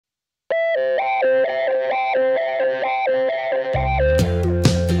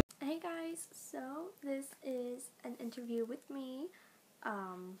interview with me.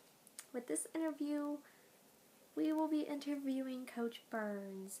 With this interview, we will be interviewing Coach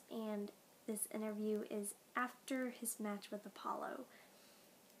Burns, and this interview is after his match with Apollo.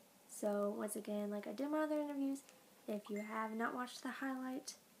 So, once again, like I did my other interviews, if you have not watched the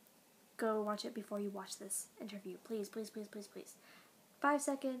highlight, go watch it before you watch this interview. Please, please, please, please, please. 5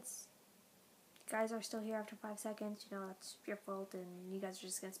 seconds. You guys are still here after 5 seconds. You know, that's your fault, and you guys are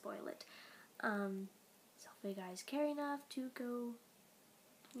just going to spoil it. So hopefully you guys care enough to go,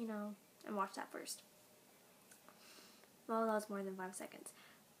 you know, and watch that first. Well, that was more than 5 seconds.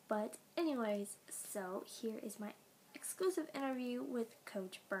 But anyways, so here is my exclusive interview with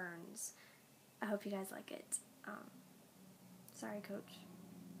Coach Burns. I hope you guys like it. Sorry, Coach.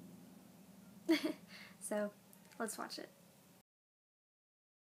 So, let's watch it.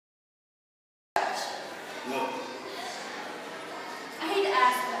 Look. I hate to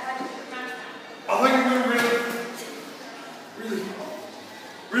ask, but how did you match? I think you're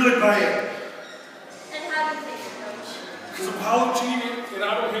really bad. And how did they coach? Because Apollo cheated, and I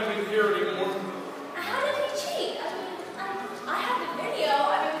don't have him here anymore. How did he cheat? I mean, I have the video.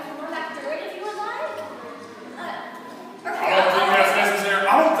 I mean, we can run back through it if you would like. I don't think that's necessary. I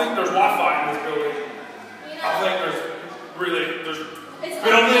don't think there's Wi-Fi in this building. You know, I think there's it's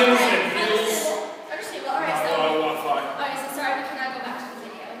buildings and hills. Understandable. Alright, so. Wi-Fi. Alright, so sorry we cannot go back to the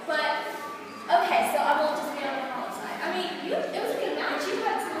video. But, okay, so I won't just be on the Apollo side. I mean, it was a good match. You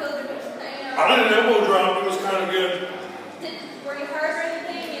had some really good moves. I did an elbow drop. It was kind of good. Were you hurt or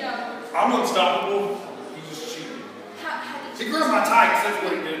anything? You know? I'm unstoppable. He just cheated. How did you? He grabbed my tights. That's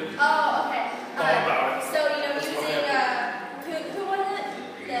what he did. Oh, okay. All about it. So, you know, using, who was it?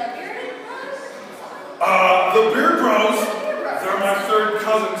 The Bearded Bros? The Beard Bros. The Beard Bros. They're my third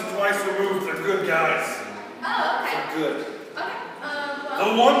cousins, twice removed. They're good guys. Oh, okay. They're good. Okay. The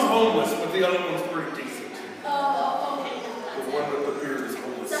Well. one's homeless, but the other one's pretty decent. Oh, okay. The one with the beard is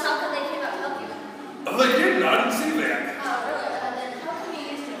homeless. So how come they came out to help you? Oh, they didn't. I didn't see that. Oh, really? Then how come you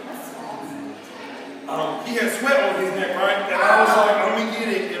used your muscles? He had sweat on his neck, right? And I was like, let me get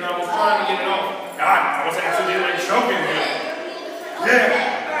it. And I was trying to get it off. I was accidentally choking him.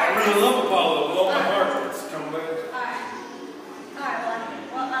 Yeah. I really love Apollo. With all my heart. It's coming back. Alright,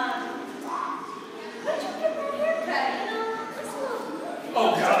 well, where'd you get that haircut? You know, this little. Oh,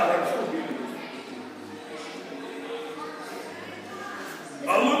 God. I'm so beautiful. I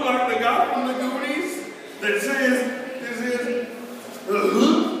look like the guy from the Goonies that says, this is,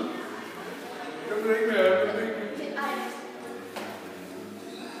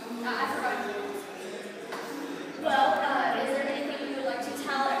 I forgot. Well, is there anything you would like to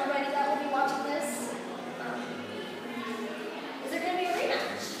tell everybody that will be watching this? Is there going to be a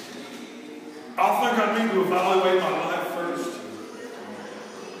rematch? I think I need to evaluate my life first.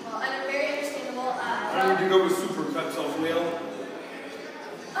 Well, I'm very understandable. I need to go with Supercuts as well.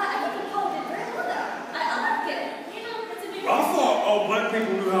 I think Apollo did very well, though. I like it. You know, it's a new. I thought all black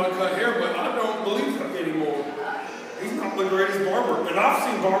people knew how to cut hair, but I don't believe that anymore. He's not the greatest barber. And I've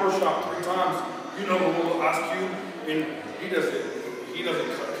seen Barbershop 3 times. You know the one with Ice Cube? And he doesn't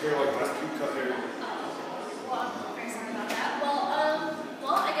cut hair like Ice Cube cut hair. Well, I'm very sorry about that.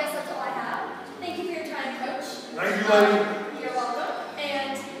 Well, I guess that's all I have. Thank you for your time, Coach. Thank you, lady. You're welcome.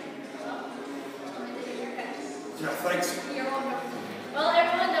 And, Yeah, thanks. you're welcome. Well,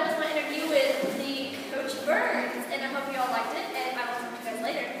 everyone, that was my interview with the Coach Burns, and I hope you all liked it, and I will talk to you guys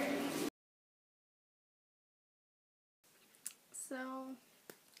later. So,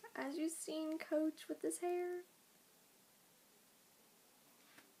 as you've seen Coach with this hair,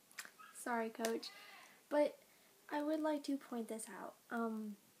 sorry, Coach, but I would like to point this out.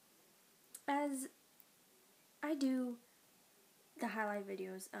 As I do the highlight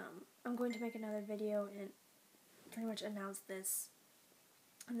videos, I'm going to make another video and pretty much announce this,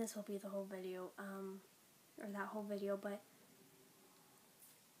 and this will be the whole video, or that whole video, but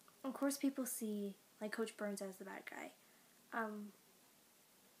of course people see, like, Coach Burns as the bad guy.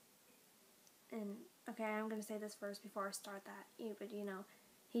 And, okay, I'm going to say this first before I start that, but, you know,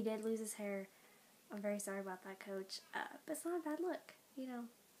 he did lose his hair. I'm very sorry about that, Coach, but it's not a bad look, you know,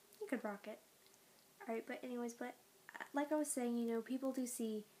 you could rock it. Alright, but anyways, like I was saying, you know, people do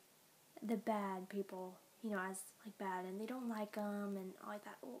see the bad people, you know, as, like, bad, and they don't like them, and all like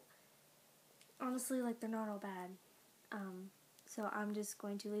that. Well, honestly, like, they're not all bad. So I'm just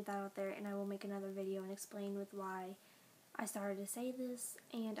going to leave that out there, and I will make another video and explain with why I started to say this,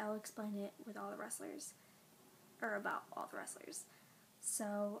 and I'll explain it with all the wrestlers, or about all the wrestlers.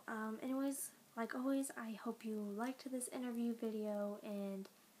 So, anyways, like always, I hope you liked this interview video, and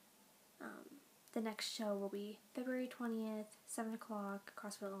the next show will be February 20th, 7 o'clock,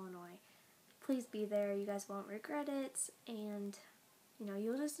 Crossville, Illinois. Please please be there. You guys won't regret it, and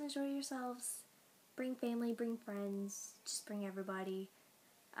you'll just enjoy yourselves. Bring family, bring friends, just bring everybody.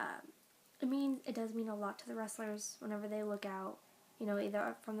 It does mean a lot to the wrestlers whenever they look out,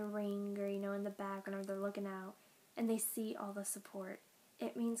 either from the ring or, in the back whenever they're looking out, and they see all the support.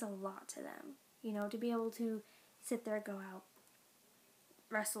 It means a lot to them, to be able to sit there, go out,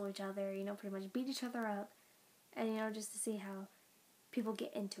 wrestle each other, pretty much beat each other up, and, just to see how people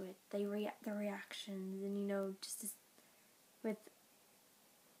get into it, their reactions, and, just with,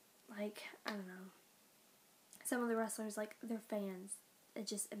 like, I don't know, some of the wrestlers, like, their fans, it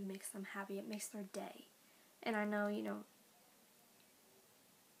makes them happy, it makes their day. And I know,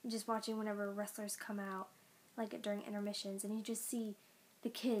 just watching whenever wrestlers come out, like during intermissions, and you just see the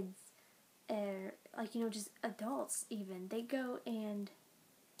kids, just adults even, they go and,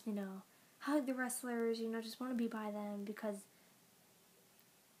 hug the wrestlers, just want to be by them because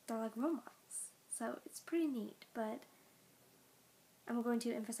they're like role models. So it's pretty neat, but I'm going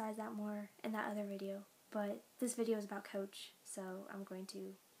to emphasize that more in that other video. But this video is about Coach, so I'm going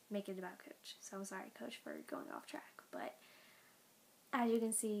to make it about Coach. So I'm sorry, Coach, for going off track. But as you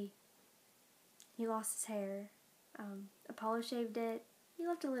can see, he lost his hair. Apollo shaved it. He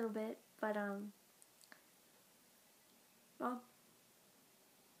left a little bit, but well,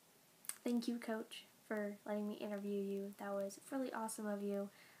 thank you, Coach, for letting me interview you. That was really awesome of you.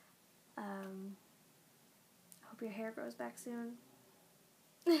 I hope your hair grows back soon.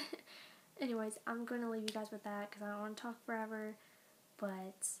 Anyways, I'm going to leave you guys with that because I don't want to talk forever,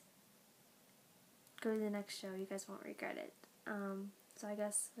 but go to the next show. You guys won't regret it. So I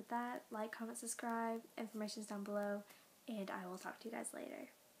guess with that, like, comment, subscribe. Information's down below, and I will talk to you guys later.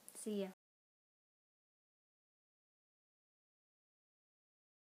 See ya.